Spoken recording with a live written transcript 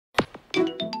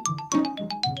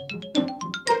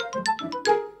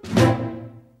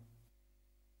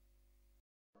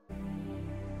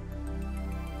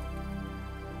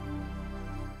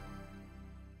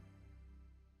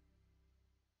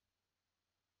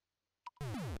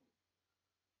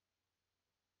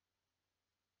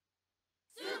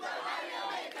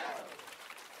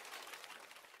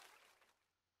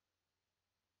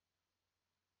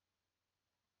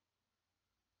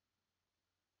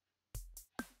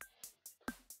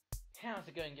How's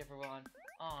it going, everyone?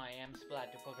 I am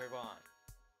Splat Pokemon.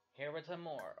 Here with some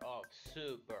more of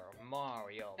Super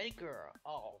Mario Maker.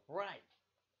 Alright.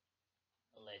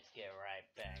 Let's get right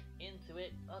back into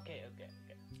it. Okay.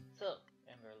 So,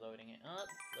 and we're loading it up.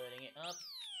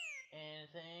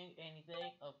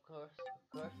 Anything, of course.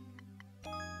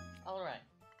 Alright.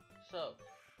 So,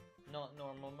 not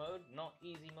normal mode, not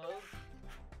easy mode,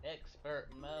 expert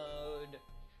mode.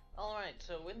 Alright,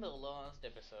 so in the last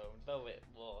episode, though it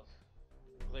was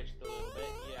glitched a little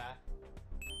bit, yeah,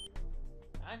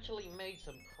 I actually made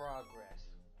some progress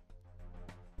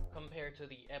compared to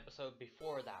the episode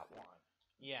before that one.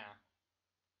 Yeah.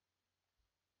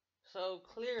 So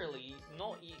clearly,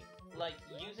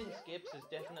 using skips is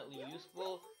definitely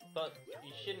useful, but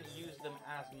you shouldn't use them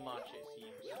as much, it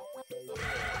seems.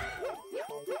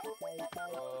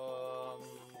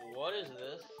 What is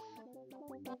this?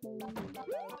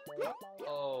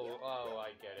 Oh,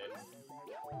 I get it.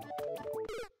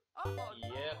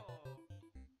 Yep.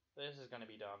 This is gonna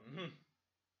be dumb.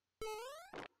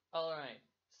 Alright,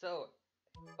 so,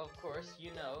 of course,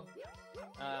 you know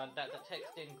that the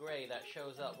text in gray that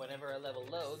shows up whenever a level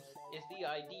loads is the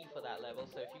ID for that level,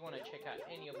 so if you want to check out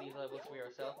any of these levels for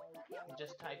yourself,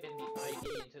 just type in the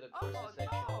ID into the courses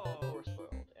section of the course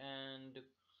world. And,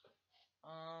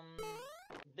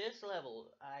 this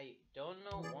level, I don't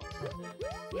know what this is.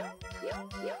 Yeah,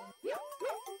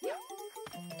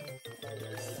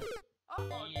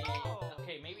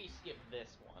 okay, maybe skip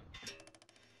this one.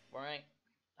 Alright,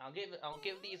 I'll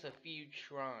give these a few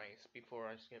tries before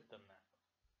I skip them now.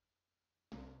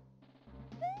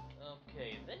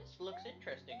 Okay, this looks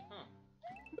interesting, huh?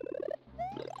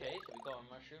 Okay, so we got a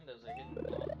mushroom, there's a hidden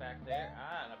block back there.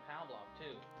 Ah, and a power block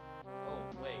too. Oh,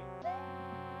 wait.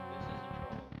 This is a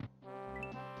troll.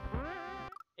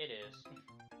 It is.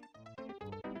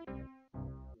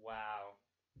 Wow.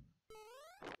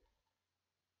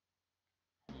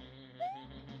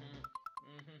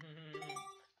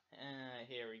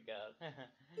 Here we go.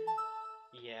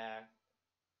 Yeah.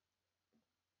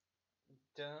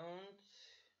 Don't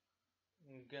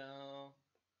go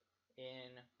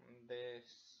in this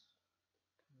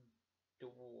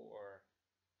door.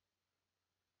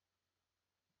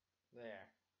 There.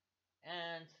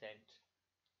 And sent.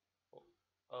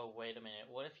 Oh, wait a minute.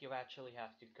 What if you actually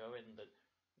have to go in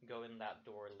that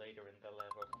door later in the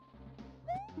level?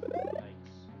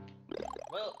 Yikes.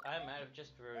 Well, I might have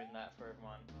just ruined that for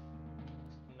everyone.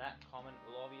 That comment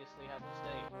will obviously have to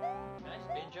stay. Can I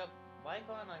spin jump? Why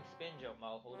can't I spin jump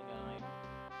while holding a knife?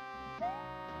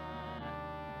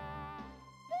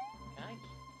 Can I?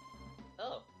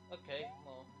 Oh, okay.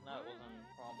 Well, that wasn't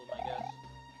a problem, I guess.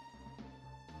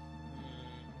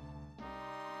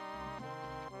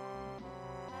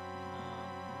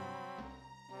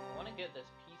 I want to get this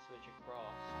P-switch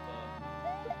across, but...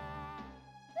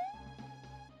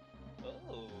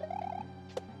 Oh!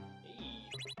 Hey!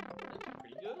 That's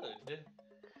pretty good!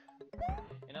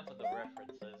 Enough of the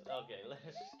references. Okay, let's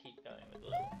just keep going with the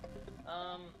level.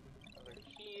 Over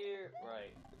here...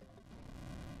 Right.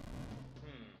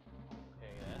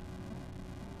 Okay then.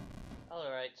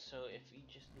 Alright, so if we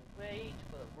just wait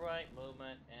for the right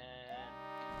moment and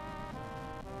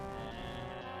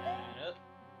up.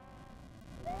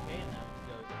 Okay, now we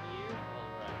go here.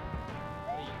 Alright.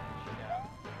 What are you shooting out?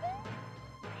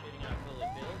 Shooting out fully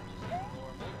built, just like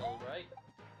normal, alright.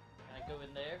 Can I go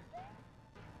in there?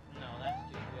 No, that's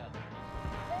too shoot out the piece.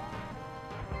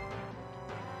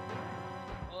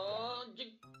 Oh,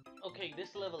 okay,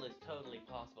 this level is totally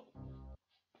possible.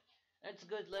 It's a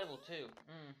good level too.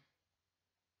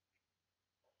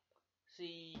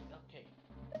 See, okay.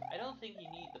 I don't think you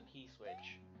need the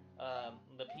P-switch.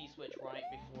 The P-switch right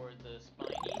before the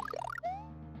spinies.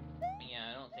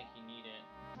 Yeah, I don't think you need it.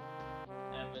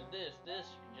 And with this you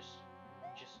can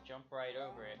just jump right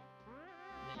over it.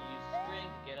 Then you use the spring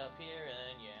to get up here, and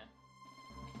then yeah.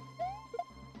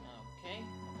 Okay,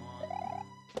 come on.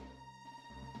 Okay,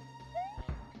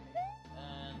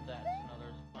 and that's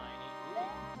another spiny. Ooh.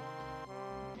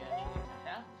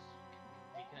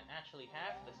 We can actually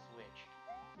have the switch.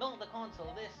 Not the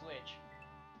console, this switch!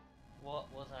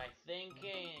 What was I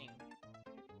thinking?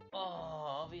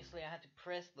 Oh, obviously I had to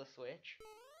press the switch.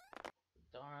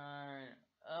 Darn.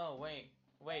 Oh, wait.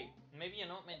 Maybe you're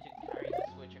not meant to carry the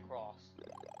switch across.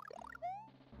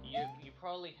 You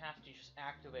probably have to just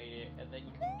activate it, and then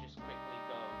you can just quickly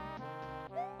go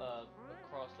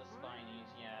across the spinies.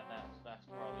 Yeah, that's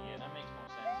probably it. That makes more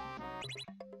sense.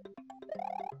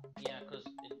 Yeah, because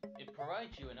it provides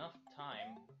provides you enough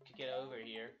time to get over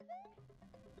here.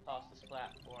 Past this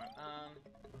platform.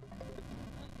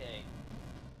 Okay.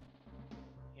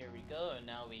 Here we go, and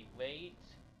now we wait.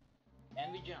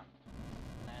 And we jump.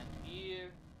 Land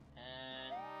here,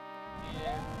 and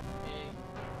here, okay.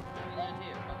 And we land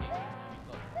here. Okay, now we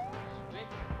go.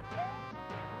 Switch.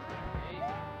 Okay,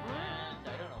 and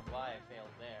I don't know why I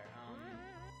failed there.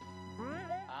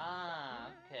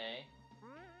 Okay.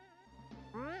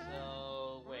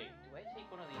 So, wait, do I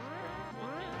take one of these springs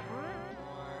with me? Or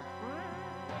what?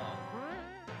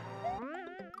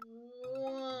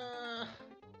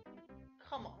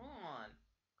 Come on!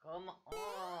 Come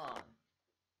on!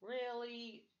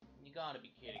 Really? You gotta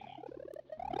be kidding me.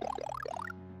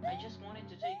 I just wanted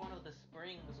to take one of the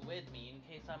springs with me in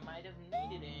case I might have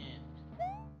needed it.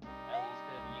 At least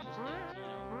could have used it, you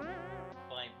know,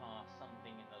 bypass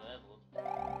something in the level.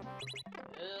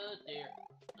 Oh dear.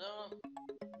 No,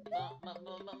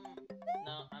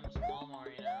 I'm small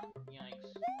Mario now.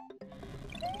 Yikes.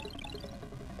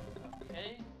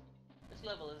 Okay. This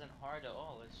level isn't hard at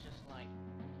all. It's just like,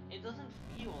 it doesn't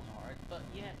feel hard, but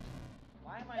yet,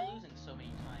 why am I losing so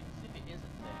many times if it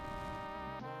isn't there?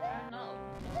 I don't know.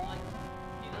 It's like,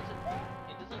 it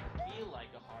doesn't feel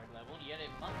like a hard level, yet it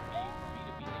must be for me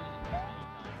to be losing this many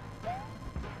times.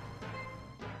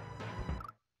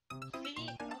 See?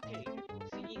 Okay.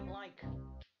 See, like,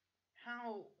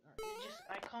 how,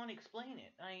 I can't explain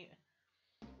it.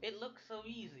 It looks so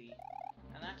easy,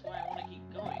 and that's why I want to keep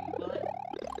going, but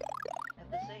at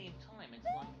the same time, it's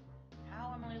like,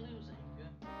 how am I losing?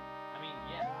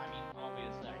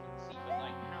 Obviously I can see, but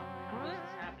like, how is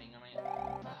this happening? I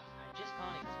just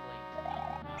can't explain it.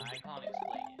 No, I can't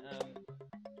explain it.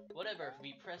 Whatever, if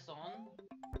we press on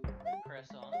to the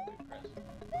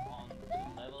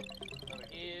level, over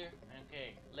here, okay,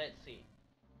 let's see.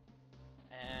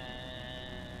 And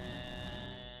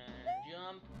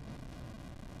jump,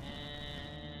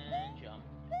 and jump,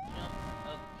 jump,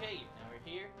 okay, now we're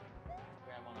here,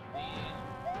 grab one of these,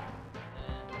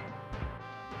 and,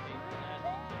 okay, land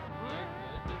on top of here,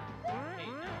 good, okay,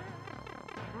 now,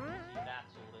 see,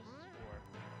 that's all this is for,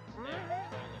 it's there,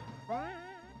 control it.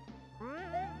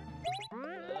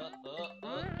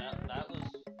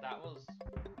 That was,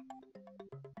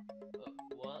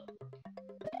 what?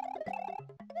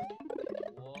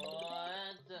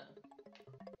 What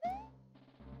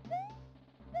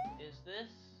is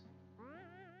this?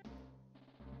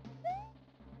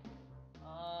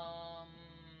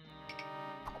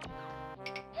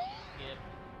 Skip.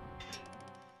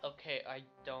 Okay, I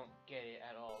don't get it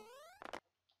at all.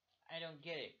 I don't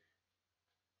get it.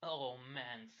 Oh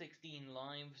man, 16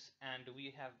 lives, and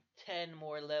we have 10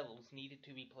 more levels needed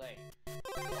to be played.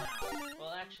 Wow.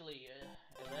 Well, actually,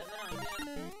 11, I guess?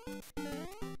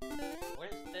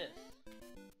 Where's this?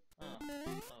 Oh,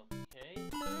 okay.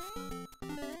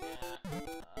 Yeah,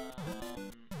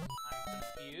 I'm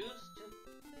confused.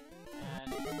 And...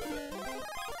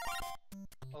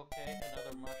 okay,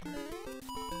 another mushroom.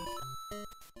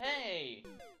 Hey!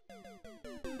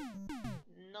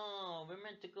 No, we're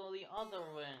meant to go the other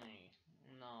way.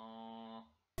 No.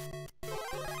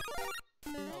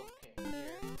 Okay,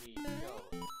 here we go.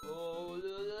 Oh,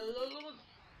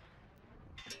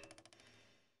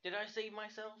 did I save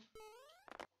myself?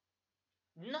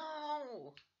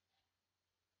 No!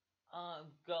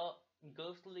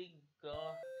 Ghostly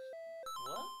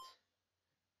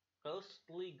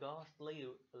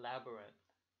Labyrinth.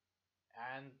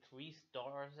 And 3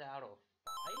 stars out of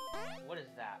 5? What is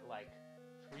that, like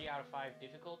 3 out of 5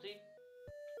 difficulty?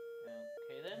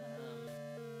 Okay then,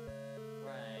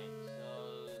 right, so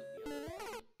the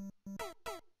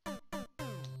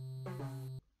other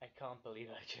I can't believe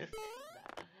I just did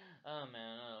that. Oh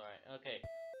man, alright, okay.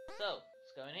 So,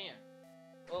 let's go in here.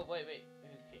 Oh, wait,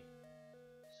 okay.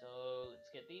 So, let's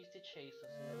get these to chase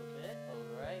us a little bit,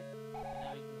 alright.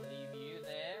 Now we can leave you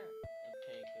there.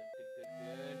 Okay,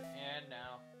 good. And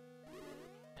now.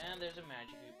 And there's a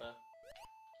Magic Koopa.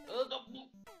 Oh,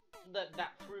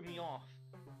 that threw me off.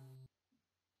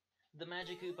 The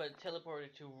Magic Koopa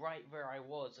teleported to right where I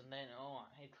was, and then, oh,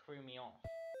 it threw me off.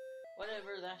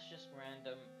 Whatever, that's just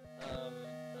random.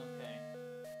 Okay.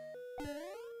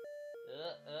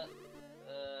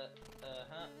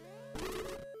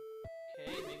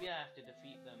 Okay, maybe I have to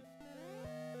defeat them.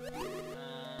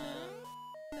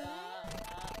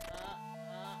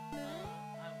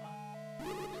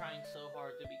 I'm trying so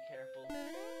hard to be careful.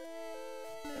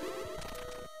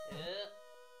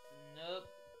 Nope.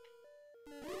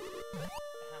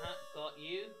 Got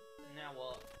you. Now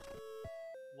what?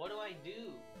 What do I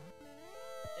do?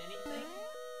 Anything?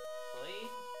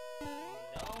 Please?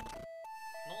 No?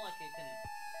 Not like I can...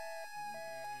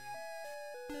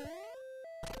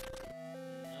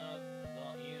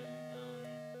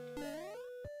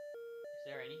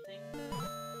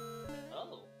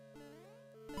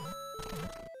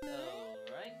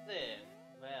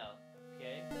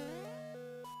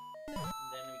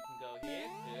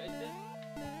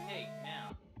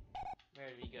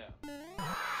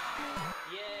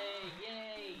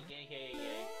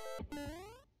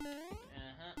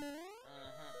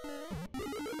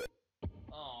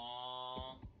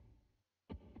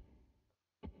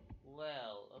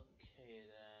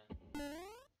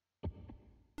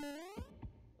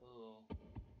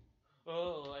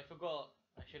 forgot.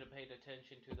 I should have paid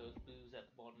attention to those blues at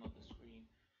the bottom of the screen.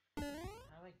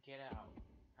 How do I get out?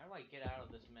 How do I get out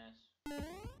of this mess?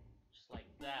 Just like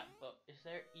that, but is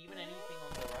there even anything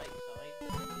on the right side?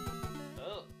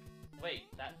 Oh,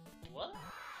 wait, that, what?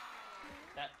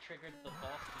 That triggered the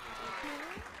boss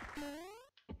music.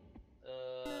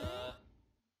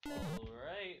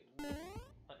 Alright.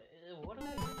 What do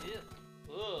I do?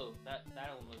 Oh, that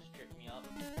almost tripped me up.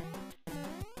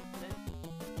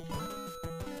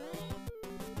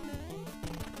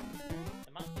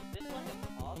 Is this like a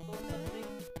path or something?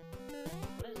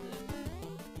 What is this?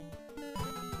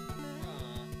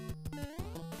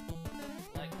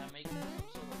 Like I'm making some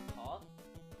sort of path?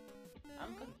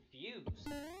 I'm confused.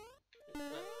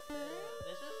 But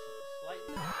this is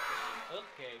slightly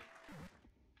okay.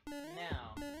 Now,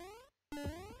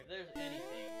 if there's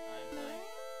anything, I'm like,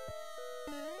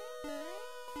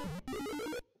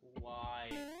 why?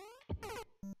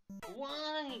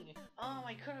 Why? Oh,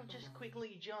 I could have just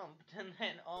quickly jumped and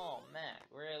then, oh man,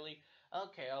 really?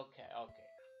 Okay.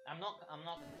 I'm not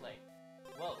gonna play.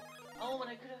 Whoa. Oh, and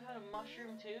I could have had a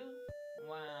mushroom too?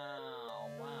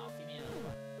 Wow, give me another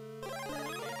one. Okay,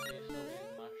 so you're still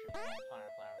using mushroom.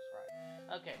 Fire flowers, right.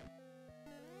 Okay.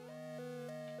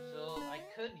 So, I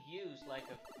could use like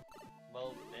a...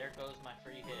 Well, there goes my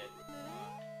free hit.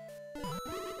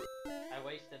 I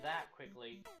wasted that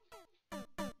quickly.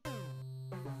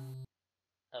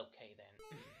 Okay then.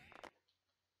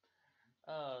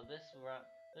 This run...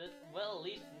 Well, at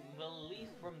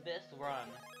least from this run,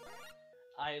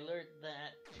 I learned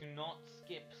that to not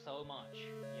skip so much.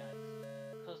 Yikes.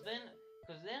 Cause then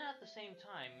at the same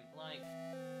time, like,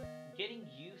 getting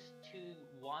used to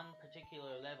one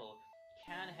particular level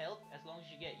can help as long as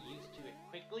you get used to it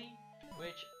quickly,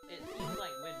 which it seems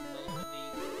like with most of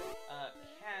these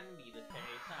can be the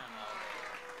case. I don't know.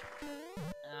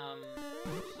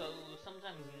 So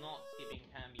sometimes not skipping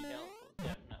can be helpful,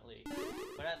 definitely.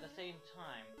 But at the same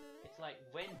time, it's like,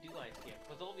 when do I skip?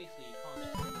 Because obviously you can't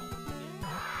just not skip.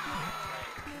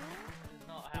 Like, it's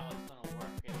not how it's gonna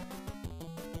work.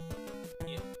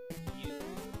 If you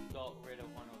got rid of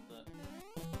one of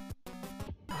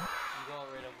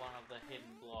the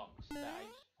hidden blocks that I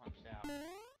just punched out.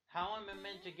 How am I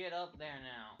meant to get up there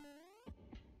now?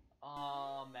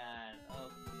 Oh man.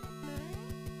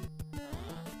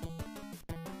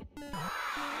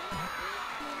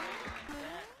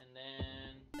 And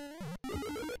then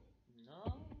no.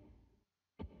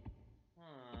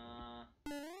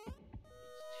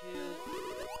 It's too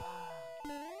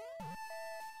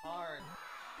hard.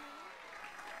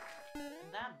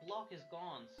 And that block is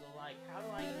gone. So like, how do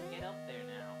I even get up there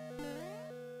now?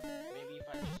 Maybe if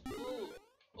I just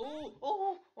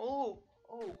oh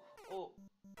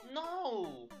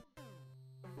no!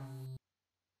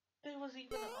 There was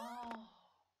even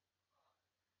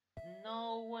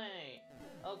no way.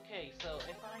 Okay, so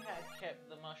if I had kept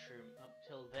the mushroom up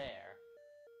till there,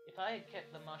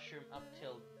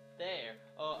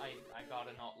 oh, I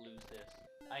gotta not lose this.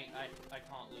 I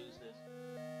can't lose this.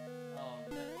 Oh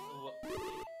man.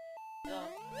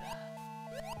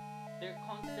 They're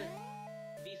constant.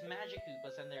 These magic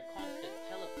Koopas and their constant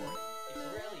teleporting. It's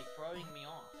really throwing me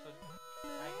off.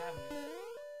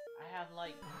 I have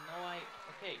like no idea.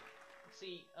 Okay,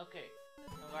 see, okay,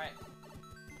 alright.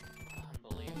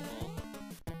 Unbelievable.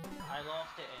 I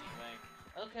lost it anyway.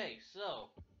 Okay, so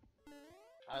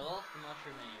I lost the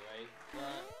mushroom anyway,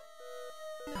 but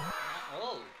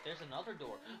oh, there's another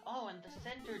door. Oh, and the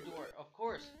center door, of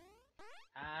course.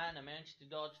 And I managed to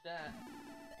dodge that.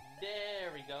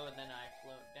 There we go, and then I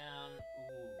float down.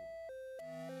 Ooh.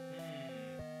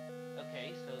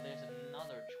 Okay, so there's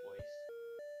another choice.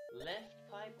 Left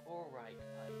pipe or right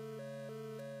pipe?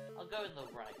 I'll go in the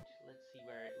right. Let's see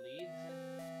where it leads.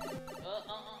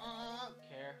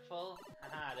 Careful.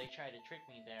 Haha, they tried to trick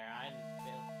me there. I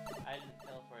didn't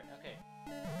fell for it. Okay.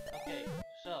 Okay,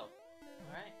 so,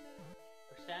 alright.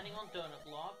 We're standing on donut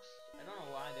blocks. I don't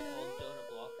know why they're called donut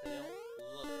blocks. They don't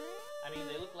look... I mean,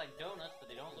 they look like donuts, but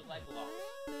they don't look like blocks.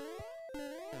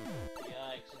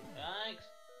 Yikes. Yikes.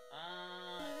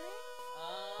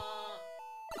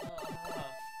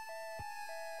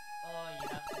 Oh, you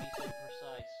have to be so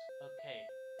precise. Okay.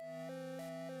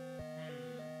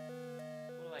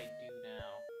 What do I do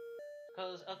now?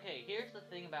 Because, okay, here's the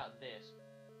thing about this.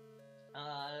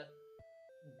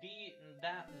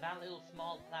 That little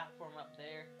small platform up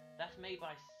there, that's made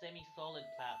by semi-solid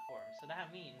platforms. So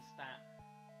that means that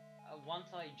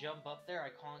once I jump up there, I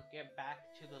can't get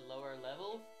back to the lower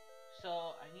level.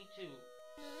 So I need to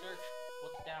search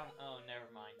what's down. Oh, never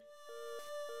mind.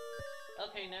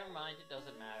 Okay, never mind. It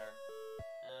doesn't matter.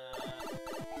 Why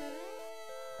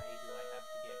do I have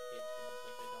to get hit in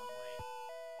such a dumb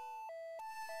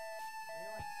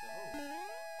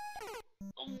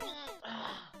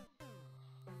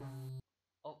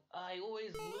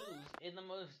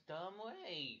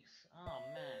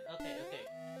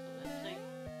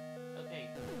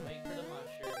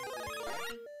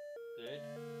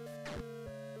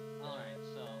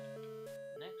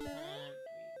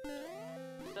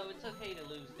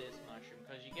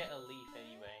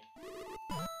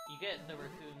get the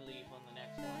raccoon leaf on the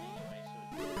next one anyway, so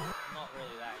it's not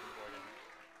really that important.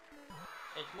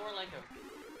 It's more like a...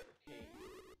 Okay.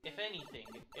 If anything,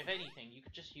 you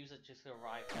could just use it to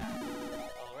survive that.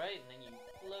 Alright, and then you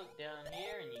float down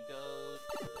here, and you go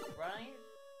to the right.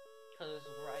 Cause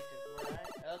right is right.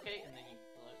 Okay, and then you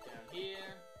float down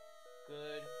here.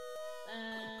 Good.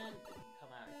 And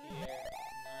come out here.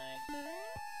 Nice.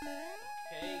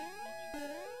 Okay, and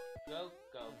you go,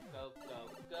 go, go,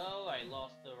 go, go. I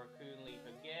lost the raccoon leaf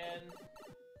again.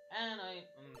 And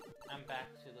I'm back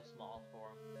to the small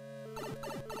form.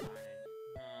 Darn it.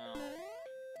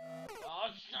 Oh,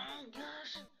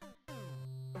 gosh!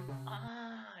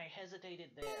 Ah, I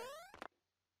hesitated there.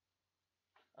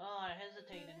 Oh, I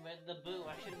hesitated with the boo.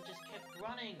 I should have just kept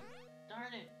running.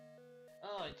 Darn it.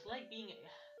 Oh, it's like being...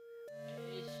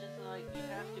 It's just like you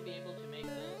have to be able to make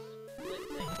those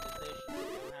split-second decisions.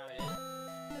 You know how it is?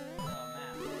 Oh,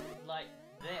 man. Like,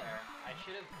 there. I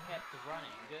should have kept running.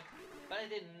 But I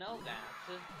didn't know that.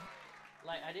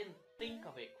 Like, I didn't think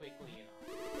of it quickly enough.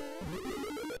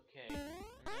 Okay.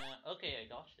 Okay, I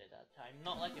dodged it that time.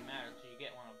 Not like it matters, so you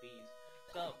get one of these.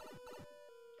 So,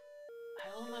 I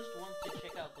almost want to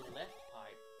check out the left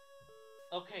pipe.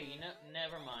 Okay, you know,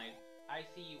 never mind. I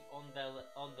see you on the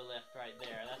left right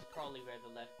there. That's probably where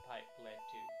the left pipe led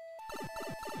to.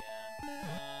 Yeah.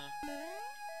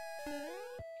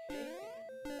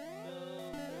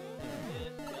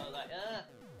 Okay. Go like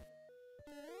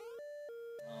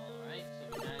Alright, so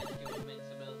we managed to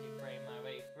invincibility frame my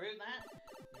way through that.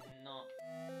 Not...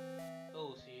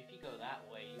 Oh, see, if you go that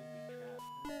way, you'll be trapped.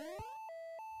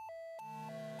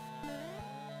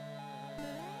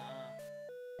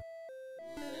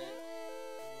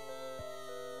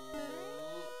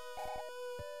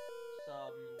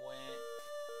 Somewhere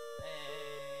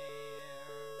there.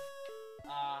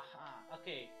 Aha.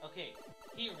 Okay.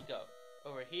 Here we go.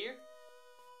 Over here.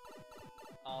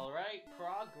 Alright,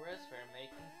 progress. We're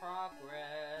making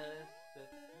progress.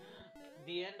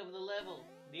 The end of the level.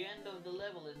 The end of the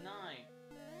level is 9.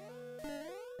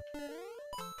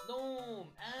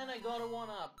 Boom! And I got a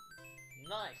 1-up.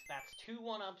 Nice. That's 2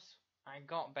 1-ups I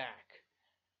got back.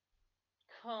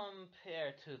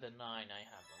 Compared to the 9 I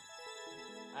have them.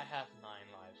 I have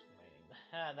 9 lives remaining.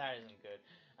 That isn't good.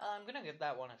 I'm gonna give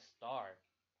that one a star.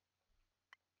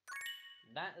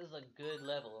 That is a good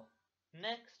level.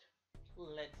 Next,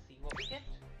 let's see what we get.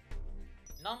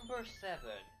 Number 7.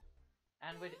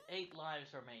 And with 8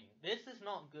 lives remaining. This is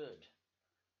not good.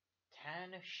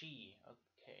 Tanashi.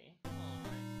 Okay.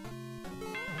 Alright.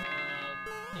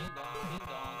 Ding dong, ding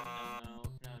dong. No.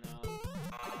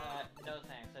 No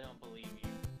thanks, I don't believe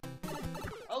you.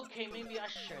 Okay, maybe I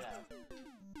should have.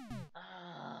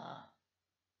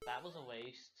 That was a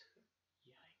waste.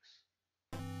 Yikes.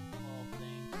 Small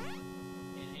thing.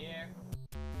 In here.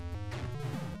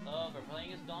 Oh, we're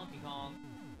playing as Donkey Kong.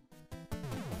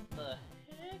 What the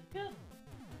heck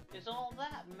is all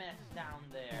that mess down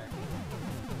there?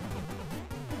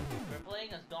 We're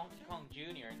playing as Donkey Kong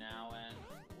Jr. now, and,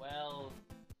 well,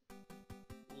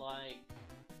 like,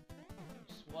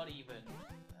 what even?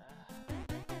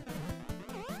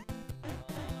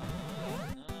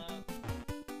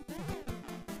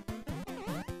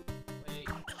 Wait.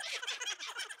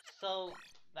 So,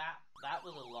 that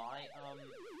was a lie,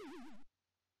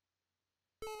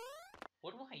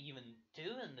 what do I even do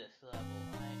in this level?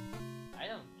 I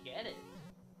don't get it.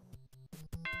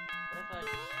 What if I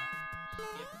just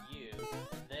skip you,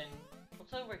 and then,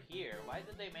 what's over here? Why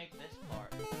did they make this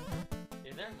part?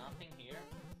 Is there nothing here?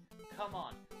 Come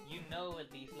on, you know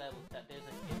at these levels that there's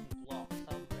a hidden block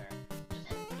somewhere,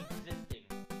 just existing.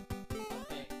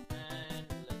 Okay, and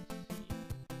let's see.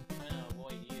 I'm gonna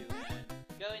avoid you, and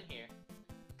go in here.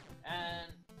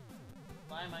 And,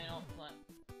 why am I not playing?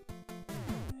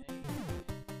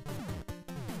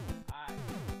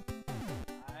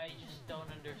 I just don't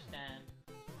understand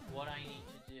what I need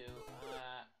to do.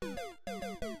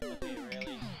 Okay,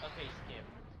 really? Okay, skip.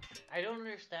 I don't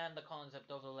understand the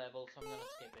concept of the level, so I'm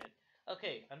gonna skip it.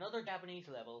 Okay, another Japanese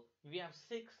level. We have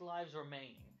 6 lives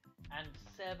remaining, and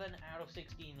 7 out of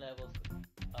 16 levels.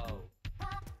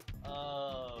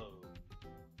 Oh.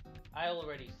 I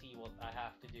already see what I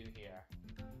have to do here.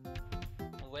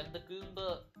 When the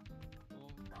Goomba...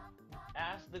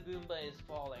 As the Goomba is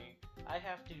falling, I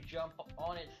have to jump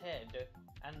on its head,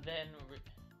 and then...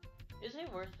 Is it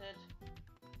worth it?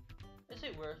 Is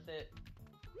it worth it?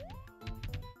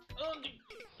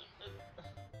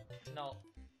 No.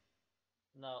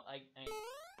 No,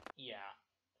 yeah.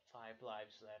 5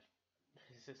 lives left.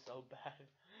 This is so bad.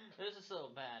 This is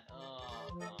so bad.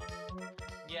 Oh, gosh.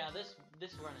 Yeah, this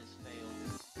run is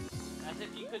failed. As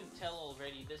if you couldn't tell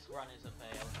already, this run is a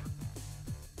fail.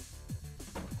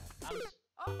 Oh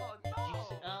no!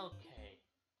 Okay.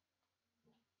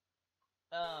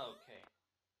 Okay.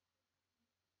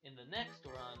 In the next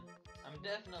run, I'm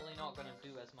definitely not gonna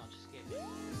do as much skipping.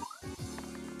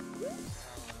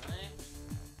 Alright.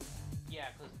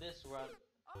 Yeah, because this run...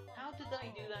 How did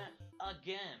I do that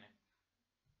again?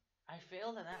 I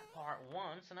failed at that part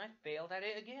once, and I failed at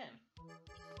it again.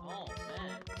 Oh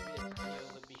man, this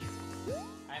video would be short.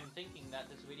 I'm thinking that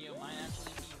this video might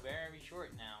actually be very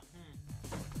short now.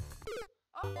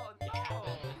 Oh no! It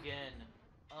happened again.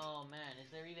 Oh man,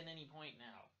 is there even any point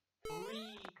now?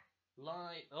 3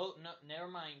 lives. Oh no, never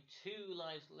mind. 2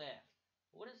 lives left.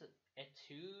 What is it?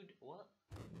 Etude? What?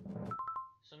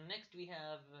 So next we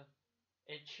have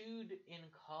Etude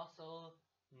in Castle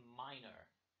Minor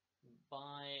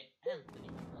by Anthony.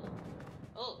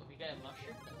 Oh, we got a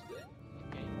mushroom. That's good.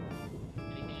 Okay.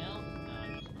 Anything else? No,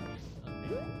 just mushrooms.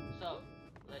 Okay. So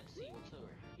let's see what's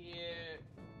over here.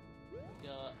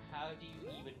 How do you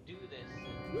even do this?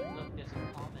 Look, there's a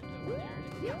comment over there.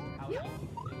 It says, how do you even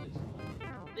do this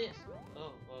one? This!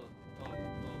 Oh,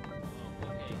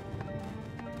 okay.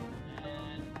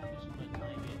 And I'm just gonna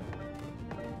time it.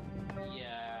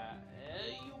 Yeah.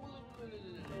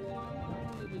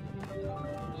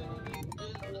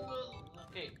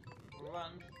 Okay,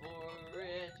 run for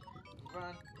it.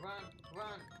 Run.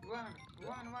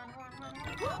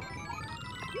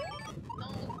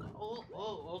 No!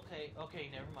 Oh, okay,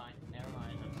 never mind, I'm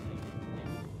safe.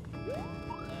 Okay.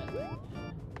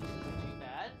 This isn't too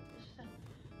bad.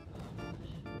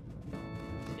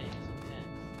 This game is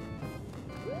intense.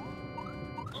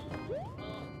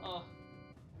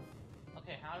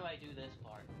 Okay, how do I do this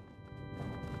part?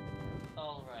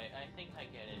 Alright, I think I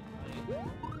get it,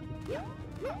 right?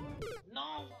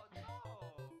 No!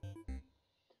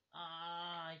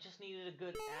 I just needed a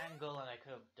good angle and I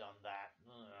could have done that.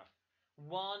 Ugh.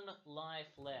 1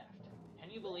 life left. Can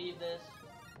you believe this?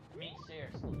 I mean,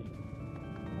 seriously.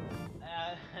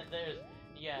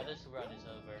 This run is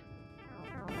over.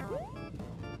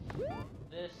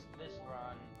 This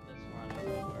run is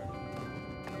over.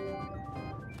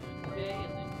 Okay,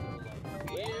 and then go like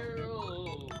here.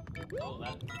 Oh,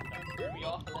 that threw me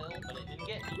off a little, but it didn't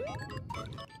get me.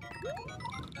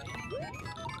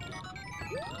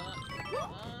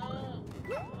 No.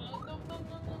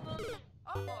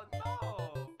 Oh no!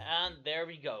 And there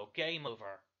we go. Game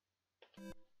over.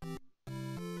 Game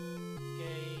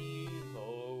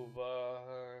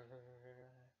over.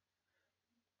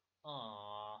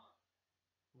 Aww.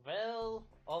 Well,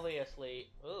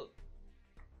 obviously. Oh.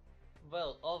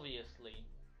 Well, obviously,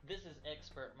 this is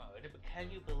expert mode. But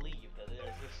can you believe that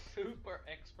there's a super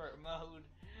expert mode?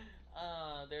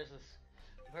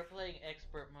 We're playing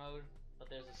expert mode, but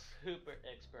there's a super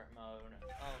expert mode.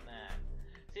 Oh man.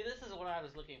 See, this is what I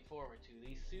was looking forward to.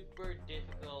 These super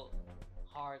difficult,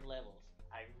 hard levels.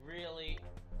 I really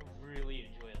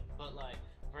enjoy them. But like,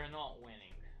 we're not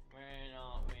winning. We're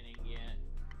not winning yet.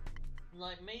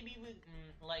 Like maybe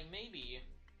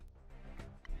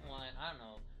I don't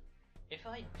know. If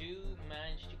I do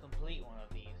manage to complete one of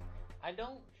these, I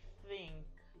don't think.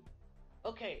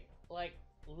 Okay, like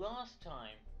last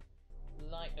time,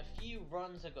 like a few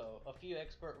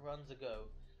expert runs ago,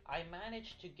 I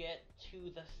managed to get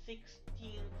to the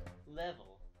 16th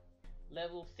level.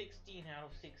 Level 16 out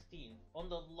of 16. On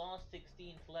the last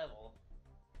 16th level.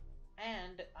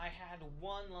 And I had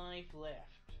 1 life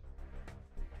left.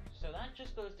 So that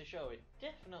just goes to show it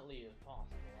definitely is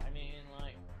possible. I mean,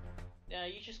 like, yeah,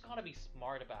 you just gotta be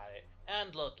smart about it.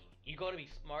 And lucky. You gotta be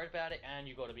smart about it and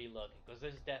you gotta be lucky. Because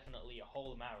there's definitely a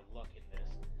whole amount of luck in this.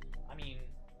 I mean,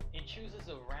 it chooses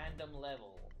a random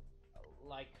level.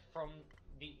 Like, from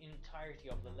the entirety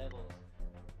of the levels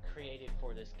created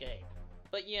for this game.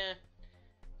 But yeah,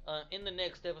 in the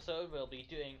next episode we'll be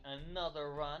doing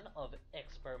another run of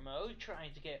expert mode,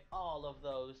 trying to get all of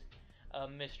those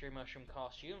mystery mushroom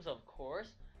costumes, of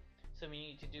course. So we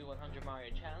need to do 100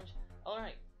 Mario challenge.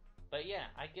 Alright, but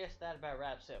yeah, I guess that about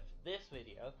wraps up this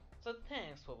video. So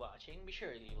thanks for watching. Be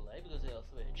sure to leave a like because it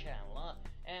helps with the channel a lot,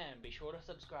 and be sure to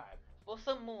subscribe for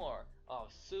some more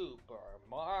of Super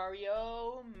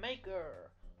Mario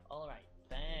Maker. Alright,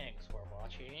 thanks for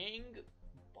watching.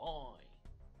 Bye.